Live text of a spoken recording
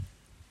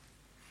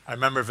I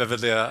remember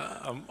vividly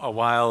a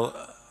while,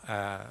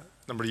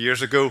 number of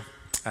years ago,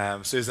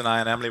 Susan and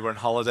I and Emily were on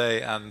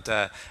holiday, and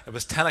it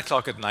was 10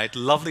 o'clock at night,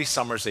 lovely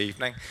summer's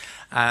evening,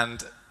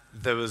 and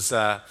there was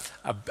a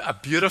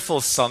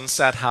beautiful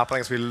sunset happening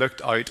as we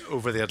looked out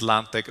over the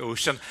Atlantic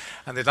Ocean.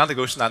 And the Atlantic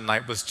Ocean that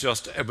night was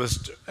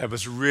it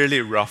was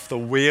really rough. The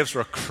waves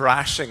were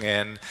crashing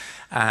in,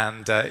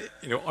 and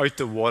out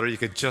the water you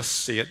could just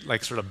see it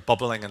like sort of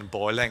bubbling and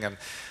boiling, and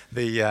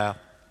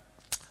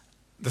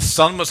the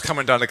sun was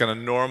coming down like an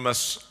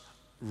enormous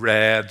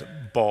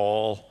red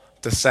ball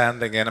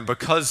descending in. And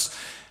because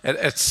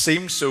it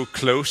seemed so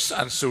close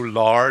and so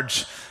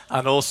large,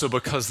 and also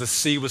because the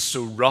sea was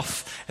so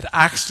rough, it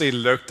actually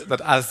looked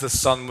that as the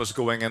sun was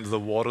going into the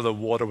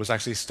water was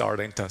actually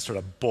starting to sort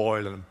of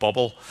boil and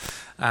bubble.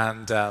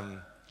 And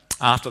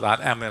after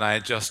that, Emily and I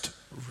just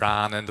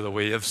ran into the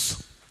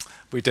waves.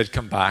 We did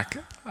come back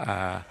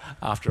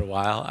after a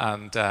while,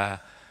 and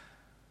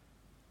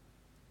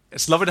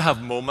it's lovely to have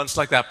moments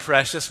like that,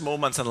 precious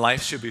moments, and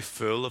life should be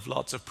full of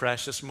lots of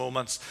precious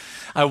moments.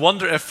 I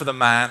wonder if for the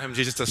man whom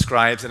Jesus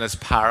describes in his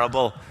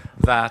parable,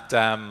 that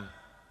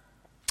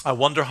I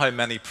wonder how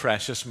many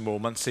precious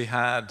moments he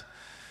had.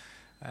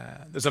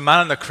 There's a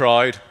man in the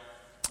crowd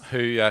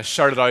who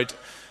shouted out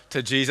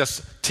to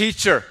Jesus,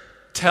 "Teacher,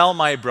 tell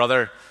my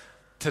brother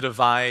to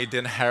divide the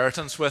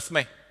inheritance with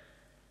me."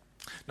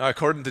 Now,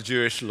 according to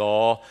Jewish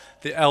law,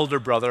 the elder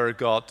brother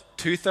got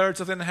 2/3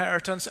 of the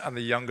inheritance, and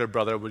the younger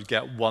brother would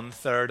get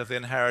 1/3 of the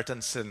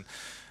inheritance. In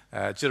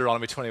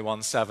Deuteronomy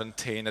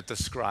 21:17, it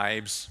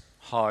describes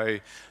how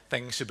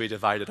things should be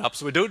divided up.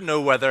 So we don't know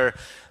whether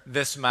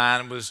this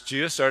man was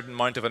due a certain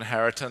amount of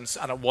inheritance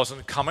and it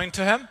wasn't coming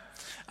to him,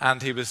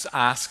 and he was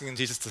asking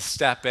Jesus to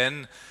step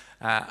in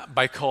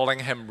by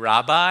calling him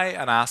rabbi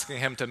and asking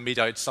him to mete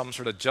out some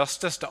sort of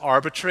justice, to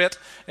arbitrate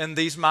in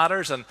these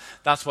matters. And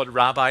that's what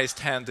rabbis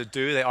tend to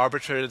do. They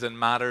arbitrated in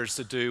matters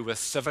to do with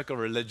civic or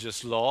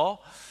religious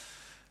law.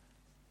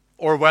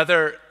 Or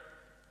whether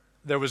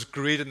there was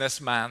greed in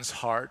this man's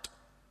heart.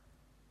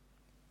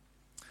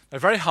 Now,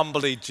 very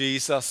humbly,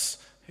 Jesus,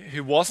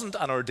 who wasn't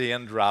an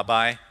ordained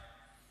rabbi,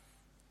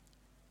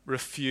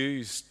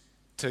 refused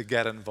to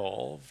get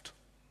involved.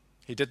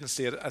 He didn't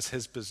see it as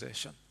his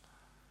position.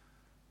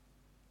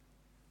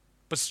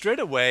 But straight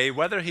away,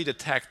 whether he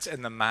detects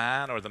in the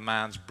man or the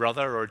man's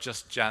brother or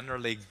just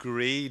generally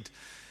greed,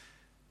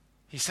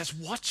 he says,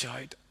 watch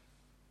out.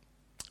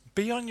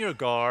 Be on your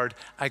guard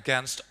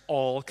against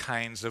all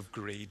kinds of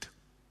greed.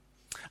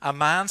 A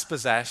man's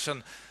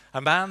possession, a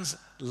man's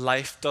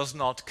life does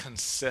not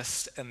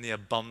consist in the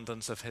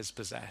abundance of his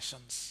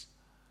possessions.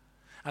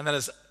 And then,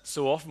 as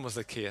so often was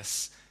the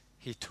case,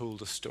 he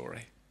told a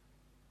story.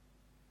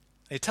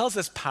 He tells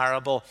this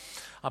parable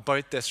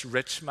about this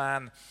rich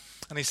man.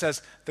 And he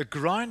says, the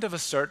ground of a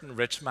certain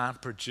rich man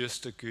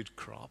produced a good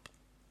crop.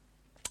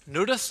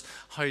 Notice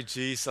how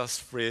Jesus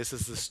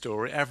phrases the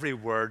story, every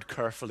word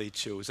carefully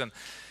chosen.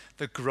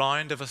 The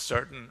ground of a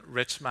certain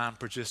rich man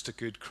produced a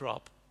good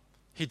crop.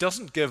 He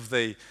doesn't give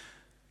the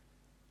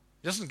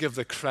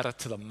credit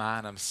to the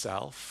man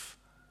himself.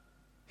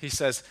 He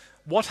says,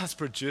 what has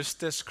produced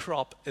this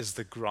crop is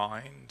the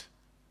ground.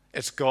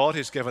 It's God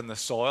who's given the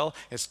soil.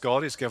 It's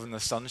God who's given the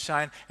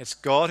sunshine. It's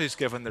God who's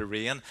given the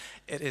rain.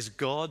 It is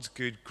God's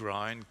good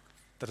ground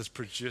that has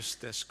produced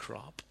this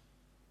crop,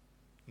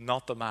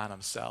 not the man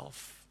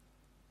himself.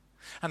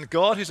 And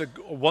God, who's a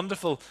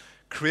wonderful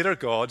creator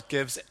God,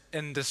 gives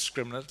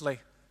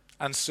indiscriminately.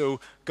 And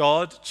so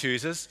God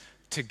chooses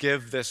to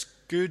give this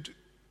good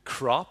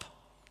crop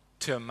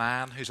to a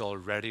man who's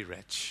already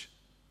rich.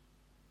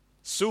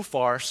 So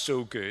far,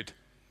 so good.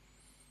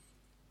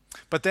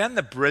 But then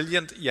the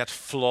brilliant yet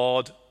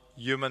flawed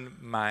human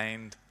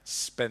mind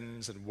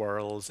spins and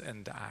whirls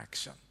into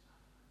action.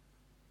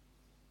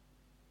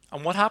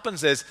 And what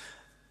happens is,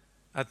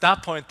 at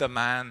that point, the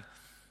man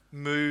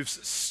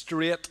moves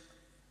straight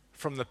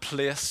from the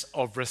place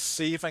of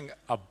receiving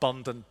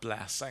abundant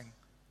blessing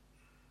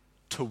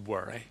to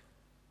worry.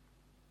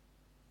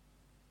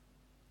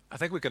 I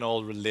think we can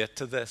all relate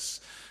to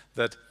this,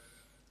 that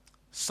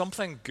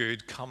something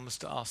good comes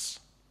to us,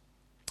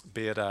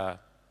 be it a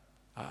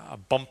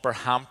bumper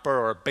hamper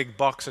or a big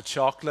box of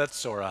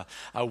chocolates or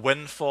a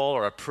windfall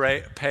or a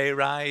pay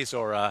rise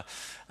or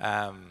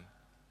an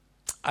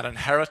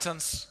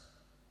inheritance.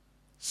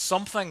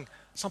 Something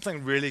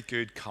really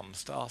good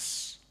comes to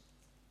us.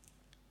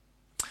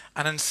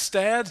 And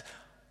instead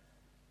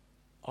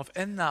of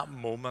in that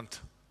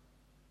moment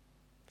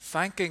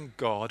thanking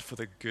God for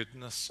the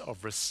goodness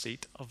of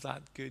receipt of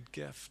that good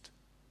gift,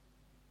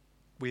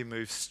 we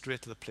move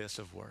straight to the place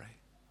of worry.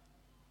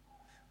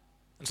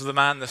 And so the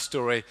man in the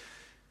story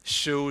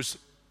shows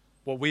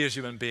what we as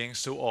human beings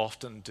so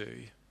often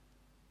do.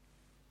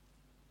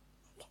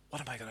 What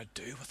am I going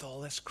to do with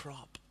all this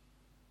crop?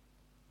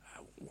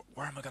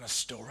 Where am I going to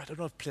store it? I don't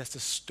have a place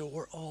to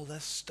store all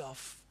this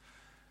stuff.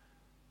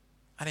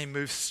 And he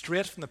moves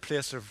straight from the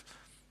place of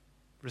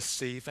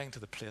receiving to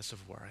the place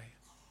of worry.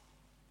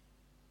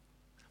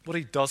 What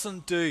he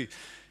doesn't do,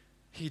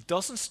 he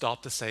doesn't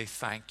stop to say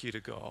thank you to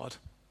God.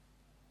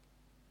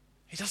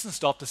 He doesn't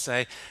stop to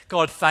say,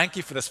 God, thank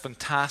you for this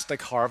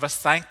fantastic harvest.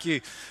 Thank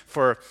you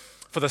for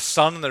the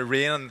sun and the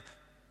rain and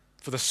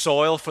for the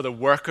soil, for the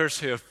workers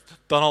who have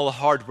done all the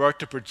hard work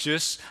to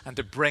produce and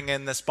to bring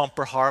in this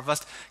bumper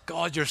harvest.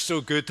 God, you're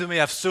so good to me. I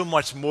have so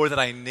much more than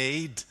I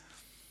need.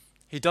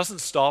 He doesn't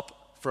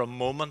stop for a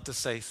moment to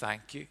say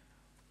thank you.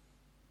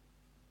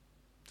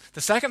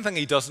 The second thing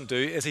he doesn't do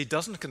is he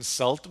doesn't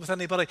consult with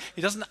anybody.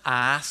 He doesn't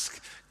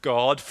ask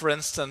God, for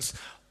instance,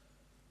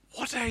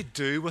 what do I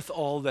do with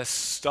all this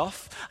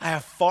stuff? I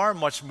have far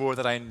much more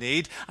than I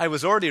need. I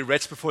was already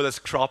rich before this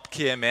crop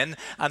came in,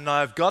 and now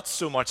I've got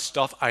so much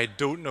stuff, I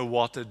don't know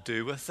what to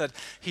do with it.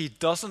 He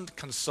doesn't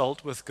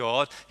consult with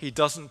God. He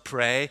doesn't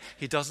pray.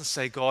 He doesn't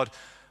say, God,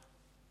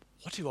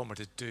 what do you want me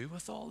to do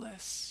with all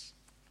this?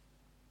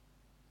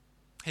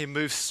 He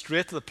moves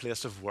straight to the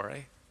place of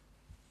worry.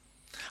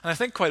 And I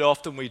think quite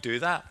often we do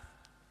that.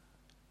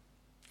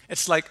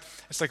 It's like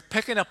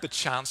picking up the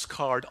chance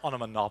card on a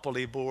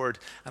Monopoly board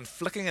and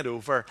flicking it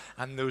over,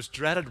 and those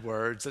dreaded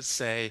words that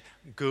say,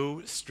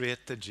 go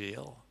straight to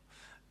jail.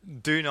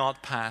 Do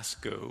not pass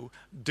go.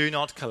 Do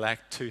not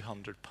collect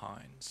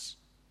 £200.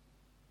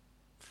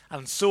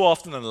 And so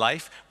often in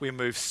life, we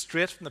move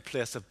straight from the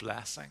place of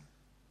blessing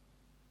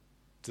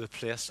to the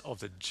place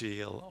of the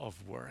jail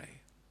of worry.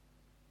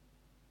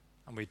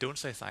 And we don't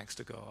say thanks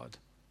to God.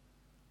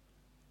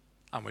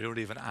 And we don't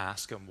even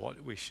ask him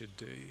what we should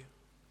do.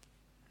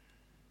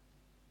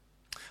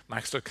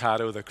 Max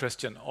Lucado, the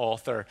Christian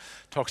author,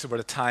 talks about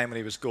a time when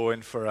he was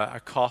going for a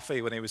coffee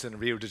when he was in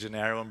Rio de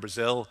Janeiro in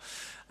Brazil.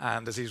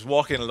 And as he was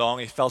walking along,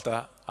 he felt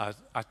a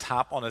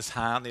tap on his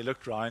hand. He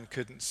looked around,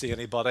 couldn't see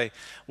anybody.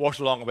 Walked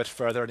along a bit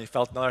further, and he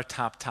felt another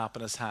tap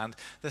in his hand.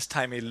 This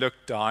time he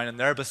looked down, and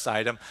there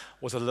beside him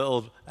was a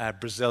little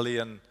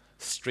Brazilian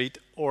street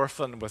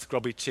orphan with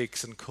grubby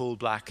cheeks and coal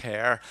black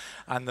hair.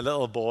 And the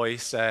little boy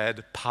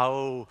said,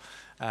 Pau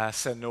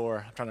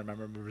Senor, I'm trying to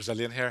remember, I'm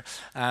Brazilian here,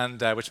 and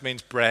which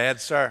means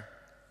bread, sir.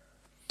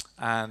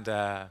 And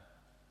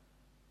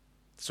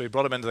so he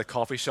brought him into the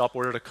coffee shop,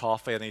 ordered a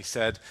coffee, and he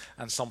said,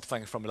 and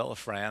something from a little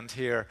friend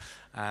here.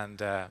 And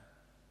the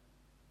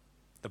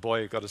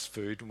boy got his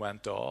food and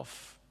went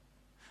off.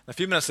 A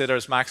few minutes later,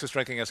 as Max was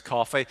drinking his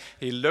coffee,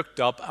 he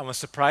looked up and was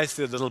surprised to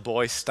see the little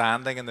boy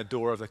standing in the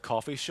door of the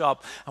coffee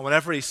shop. And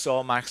whenever he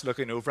saw Max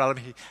looking over at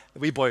him, the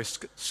wee boy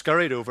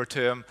scurried over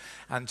to him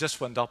and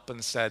just went up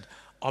and said,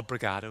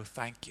 Obrigado,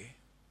 thank you.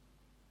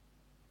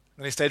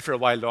 And he stayed for a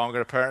while longer.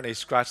 Apparently, he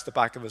scratched the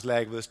back of his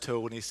leg with his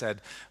toe and he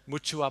said,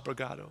 Mucho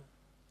obrigado.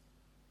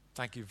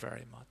 Thank you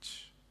very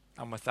much.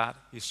 And with that,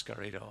 he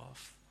scurried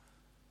off.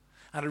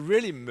 And it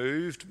really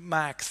moved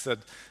Max that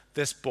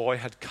this boy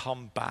had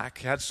come back.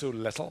 He had so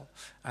little,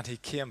 and he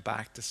came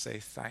back to say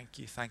thank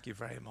you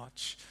very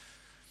much.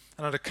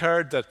 And it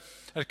occurred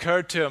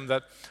to him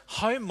that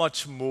how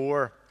much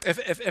more,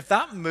 if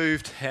that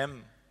moved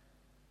him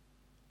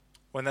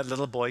when that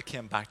little boy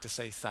came back to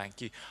say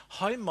thank you,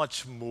 how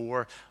much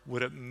more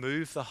would it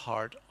move the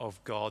heart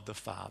of God the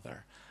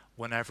Father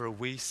whenever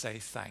we say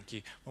thank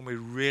you, when we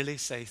really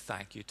say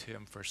thank you to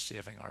him for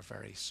saving our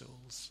very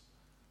souls,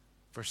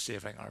 for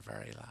saving our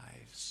very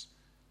lives.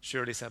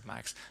 Surely, said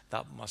Max,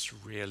 that must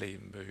really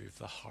move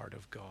the heart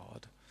of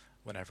God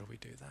whenever we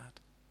do that.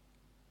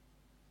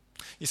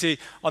 You see,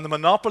 on the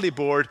Monopoly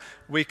board,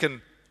 we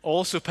can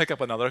also pick up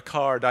another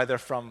card, either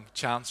from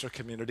Chance or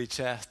Community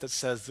Chest, that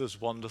says those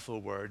wonderful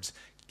words,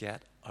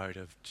 get out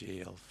of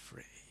jail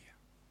free.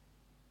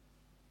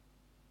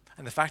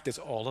 And the fact is,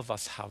 all of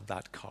us have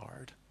that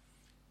card.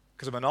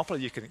 Because a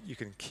Monopoly, you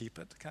can keep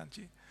it, can't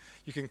you?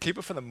 You can keep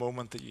it for the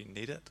moment that you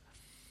need it.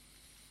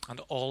 And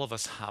all of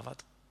us have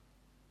it.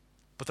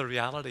 But the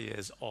reality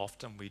is,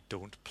 often we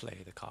don't play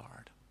the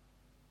card.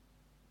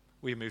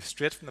 We move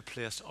straight from the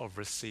place of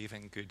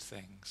receiving good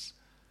things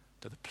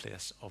to the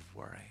place of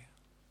worry.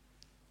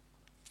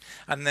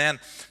 And then,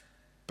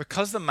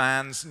 because the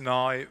man's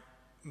now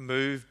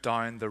moved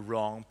down the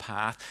wrong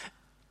path,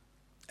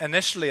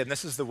 initially, and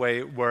this is the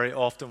way worry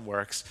often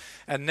works,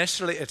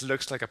 initially it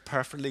looks like a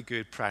perfectly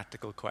good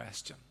practical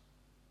question.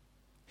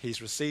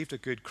 He's received a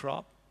good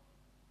crop.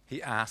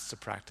 He asks a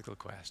practical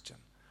question.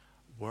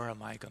 Where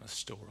am I going to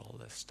store all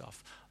this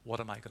stuff?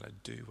 What am I going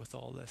to do with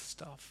all this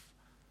stuff?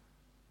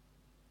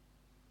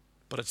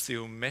 But it's the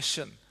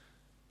omission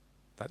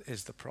that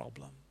is the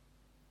problem.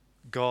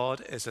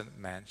 God isn't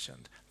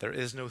mentioned. There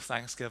is no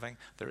thanksgiving.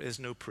 There is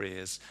no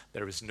praise.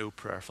 There is no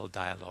prayerful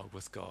dialogue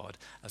with God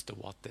as to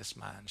what this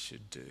man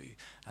should do.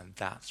 And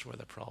that's where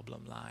the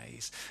problem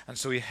lies. And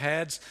so he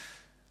heads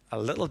a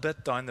little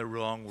bit down the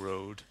wrong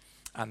road,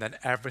 and then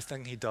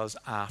everything he does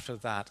after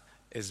that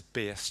is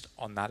based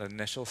on that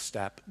initial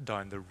step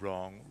down the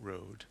wrong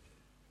road.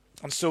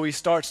 And so he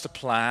starts to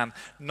plan,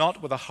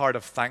 not with a heart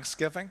of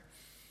thanksgiving,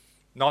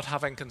 not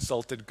having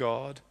consulted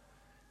God,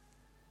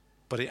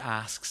 but he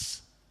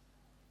asks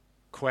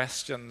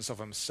questions of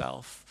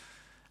himself,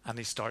 and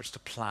he starts to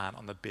plan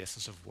on the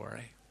basis of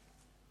worry.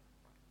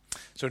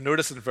 So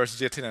notice in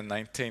verses 18 and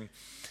 19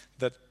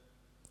 that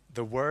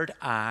the word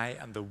I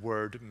and the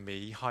word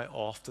me, how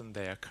often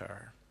they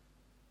occur.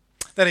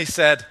 Then he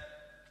said,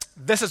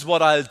 This is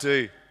what I'll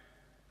do.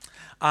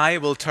 I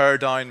will tear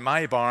down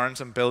my barns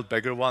and build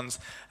bigger ones,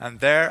 and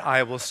there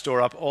I will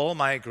store up all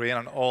my grain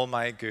and all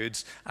my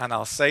goods, and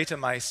I'll say to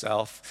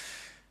myself,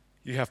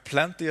 you have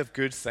plenty of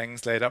good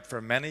things laid up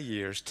for many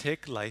years.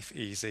 Take life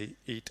easy,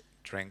 eat,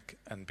 drink,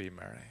 and be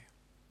merry.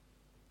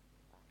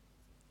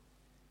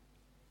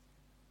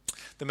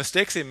 The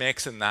mistakes he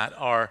makes in that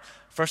are,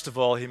 first of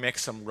all, he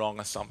makes some wrong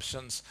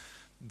assumptions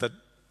that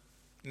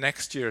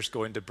next year is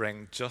going to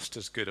bring just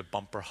as good a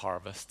bumper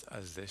harvest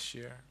as this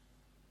year.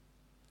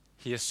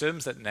 He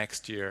assumes that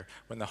next year,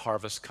 when the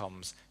harvest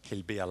comes,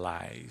 he'll be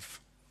alive.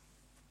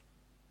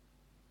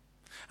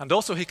 And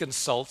also he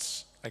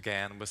consults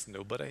again with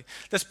nobody.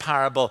 This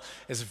parable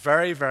is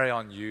very, very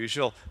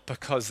unusual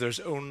because there's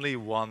only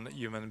one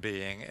human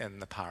being in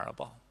the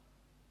parable.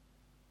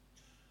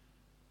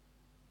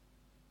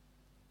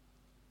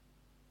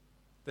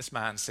 This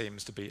man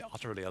seems to be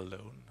utterly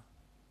alone.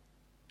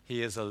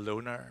 He is a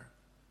loner.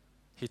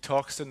 He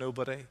talks to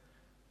nobody.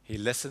 He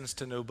listens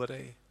to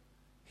nobody.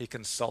 He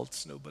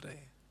consults nobody.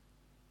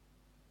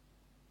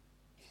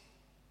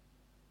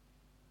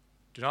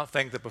 Do not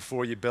think that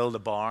before you build a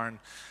barn,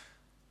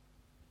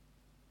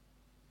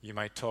 you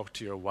might talk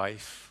to your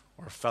wife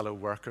or fellow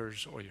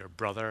workers or your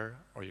brother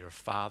or your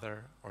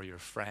father or your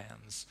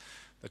friends,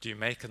 that you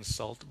may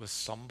consult with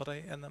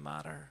somebody in the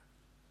matter.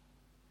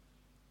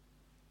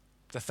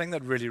 The thing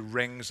that really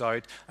rings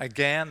out,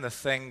 again, the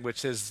thing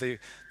which is the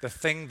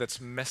thing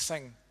that's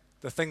missing,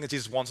 the thing that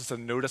Jesus wants us to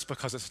notice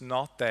because it's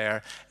not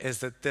there, is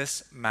that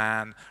this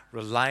man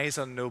relies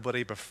on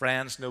nobody,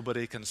 befriends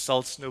nobody,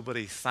 consults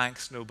nobody,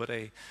 thanks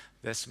nobody.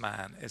 This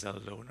man is a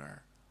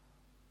loner.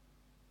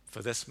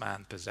 For this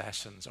man,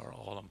 possessions are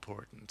all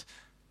important.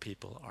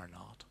 People are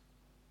not.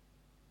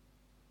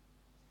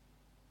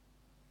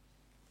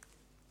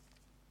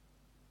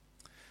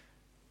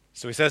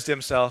 So he says to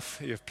himself,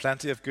 you have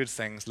plenty of good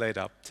things laid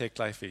up. Take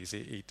life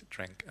easy, eat,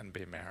 drink, and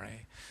be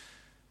merry.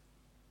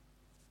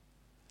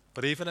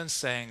 But even in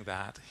saying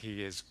that,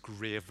 he is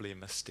gravely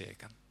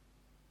mistaken.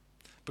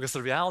 Because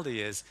the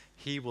reality is,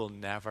 he will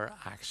never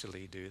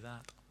actually do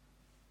that.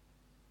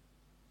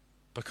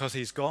 Because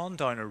he's gone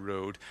down a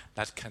road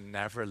that can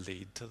never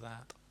lead to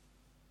that.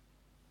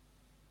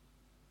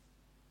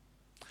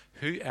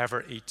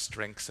 Whoever eats,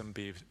 drinks, and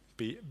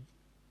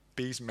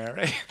be's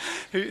merry,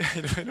 you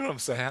know what I'm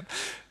saying?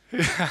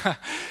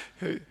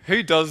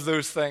 Who does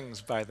those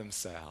things by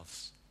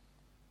themselves?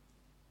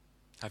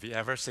 Have you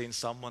ever seen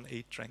someone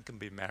eat, drink, and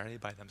be merry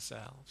by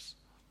themselves?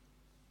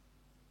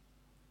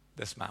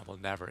 This man will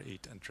never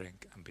eat and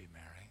drink and be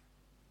merry.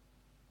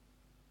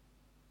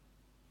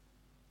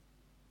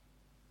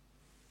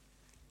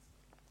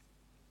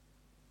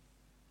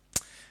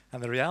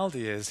 And the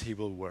reality is he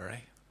will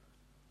worry.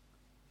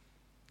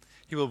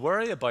 He will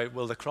worry about,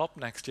 will the crop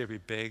next year be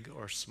big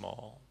or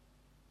small?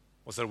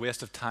 Was it a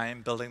waste of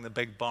time building the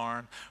big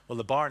barn? Will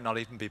the barn not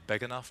even be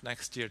big enough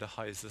next year to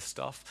house the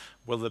stuff?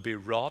 Will there be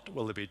rot?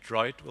 Will there be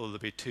drought? Will there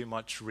be too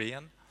much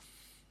rain?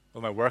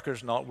 Will my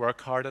workers not work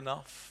hard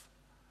enough?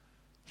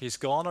 He's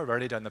gone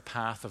already down the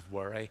path of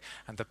worry,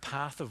 and the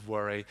path of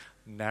worry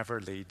never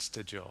leads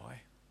to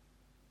joy.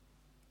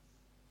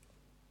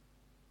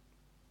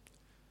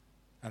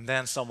 And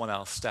then someone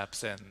else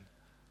steps in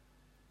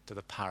to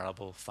the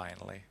parable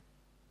finally.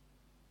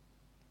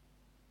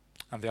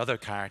 And the other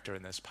character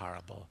in this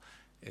parable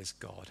is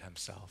God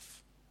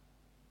himself.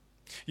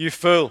 You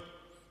fool,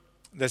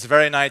 this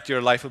very night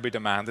your life will be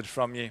demanded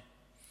from you.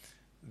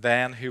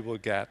 Then who will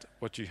get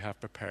what you have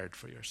prepared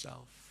for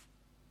yourself?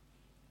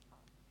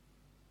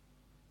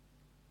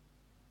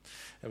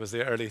 It was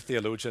the early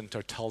theologian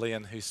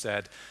Tertullian who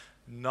said,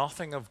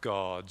 nothing of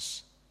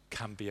God's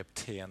can be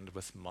obtained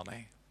with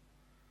money.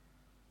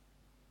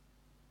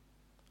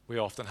 We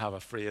often have a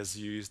phrase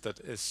used that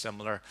is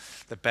similar.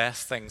 The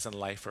best things in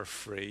life are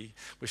free.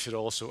 We should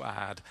also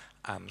add,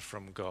 and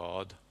from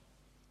God.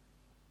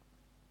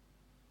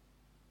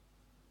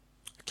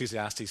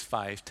 Ecclesiastes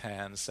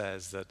 5:10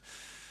 says that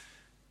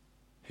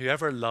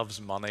whoever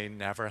loves money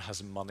never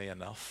has money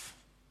enough.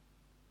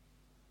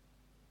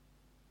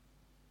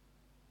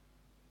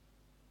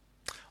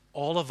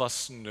 All of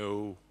us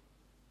know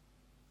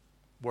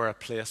where a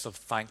place of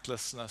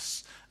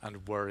thanklessness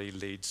and worry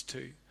leads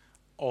to.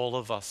 All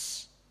of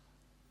us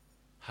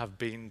have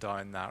been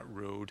down that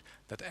road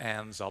that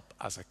ends up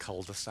as a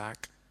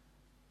cul-de-sac.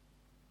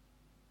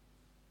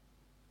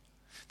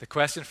 The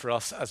question for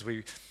us as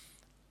we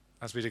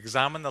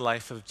examine the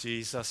life of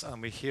Jesus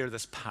and we hear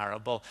this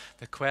parable,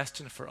 the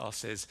question for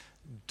us is,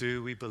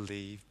 do we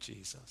believe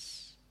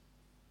Jesus?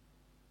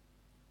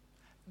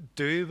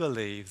 Do we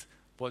believe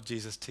what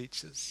Jesus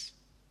teaches?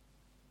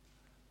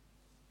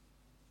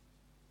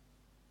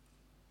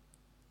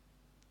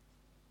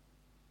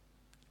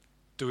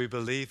 Do we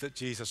believe that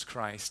Jesus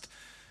Christ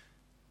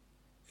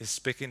is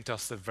speaking to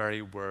us the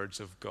very words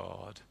of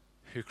God,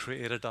 who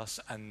created us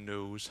and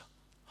knows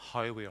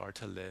how we are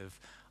to live,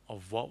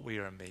 of what we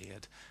are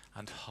made,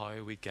 and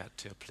how we get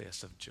to a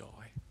place of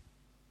joy?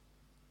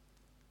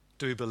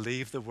 Do we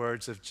believe the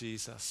words of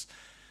Jesus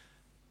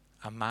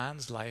A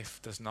man's life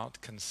does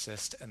not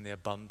consist in the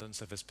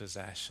abundance of his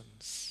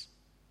possessions.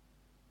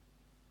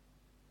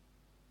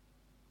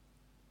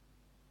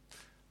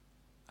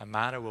 A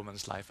man or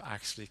woman's life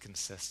actually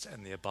consists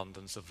in the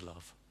abundance of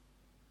love.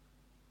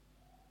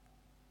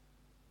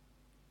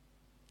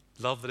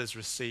 Love that is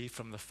received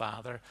from the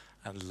Father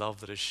and love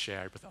that is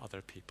shared with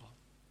other people.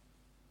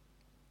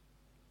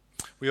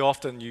 We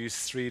often use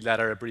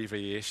 3-letter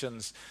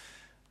abbreviations,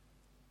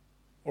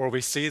 or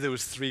we see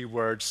those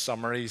 3-word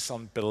summaries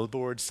on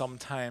billboards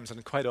sometimes,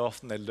 and quite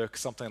often they look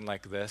something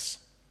like this: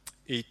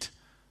 eat,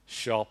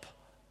 shop,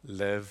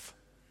 live.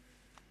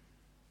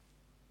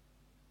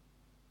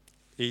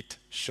 Eat,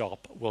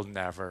 shop will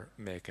never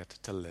make it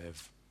to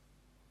live.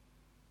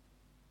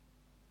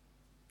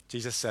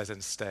 Jesus says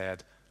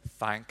instead,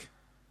 thank,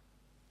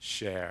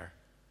 share,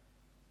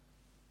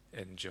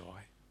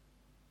 enjoy.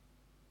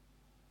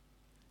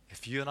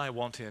 If you and I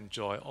want to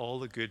enjoy all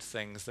the good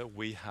things that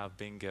we have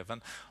been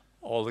given,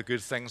 all the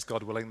good things,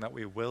 God willing, that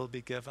we will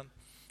be given,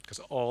 because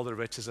all the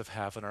riches of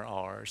heaven are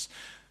ours,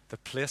 the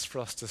place for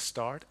us to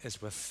start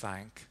is with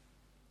thank.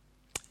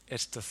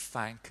 It's to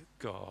thank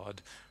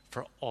God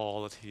for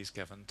all that he's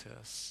given to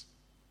us.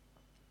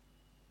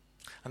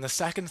 And the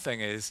second thing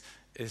is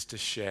to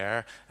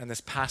share. And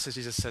this passage,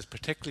 Jesus says,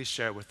 particularly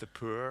share with the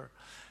poor.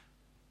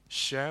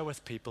 Share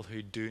with people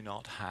who do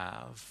not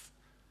have.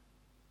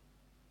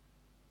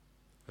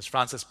 There's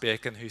Francis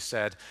Bacon who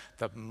said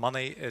that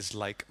money is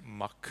like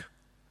muck,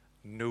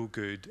 no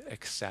good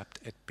except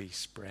it be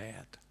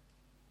spread.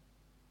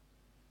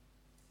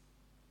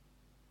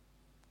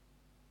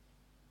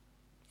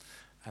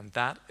 And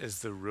that is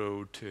the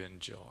road to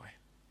enjoy.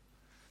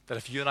 That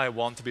if you and I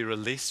want to be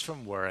released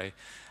from worry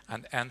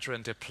and enter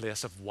into a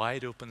place of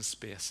wide open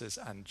spaces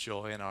and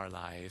joy in our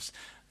lives,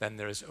 then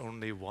there is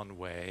only one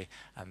way,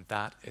 and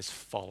that is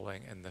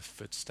following in the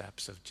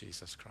footsteps of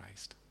Jesus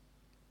Christ.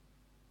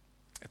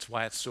 It's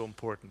why it's so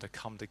important to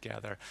come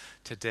together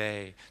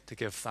today to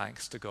give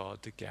thanks to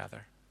God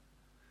together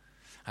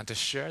and to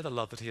share the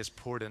love that he has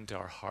poured into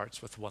our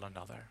hearts with one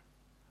another.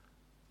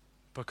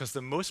 Because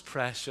the most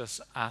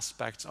precious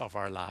aspects of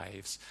our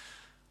lives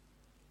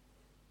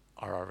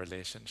are our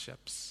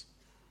relationships.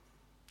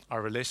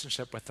 Our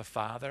relationship with the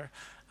Father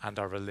and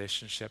our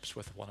relationships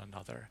with one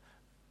another.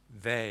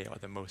 They are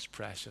the most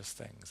precious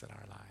things in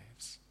our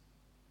lives.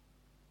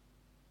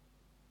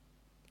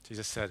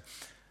 Jesus said,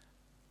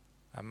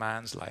 a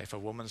man's life, a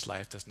woman's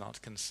life does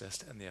not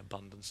consist in the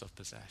abundance of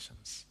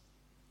possessions.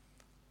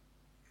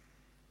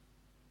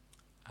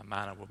 A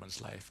man or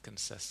woman's life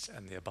consists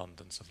in the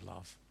abundance of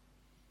love.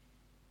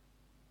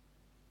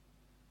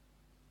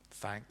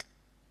 Thank,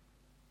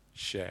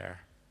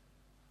 share,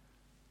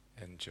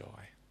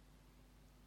 enjoy.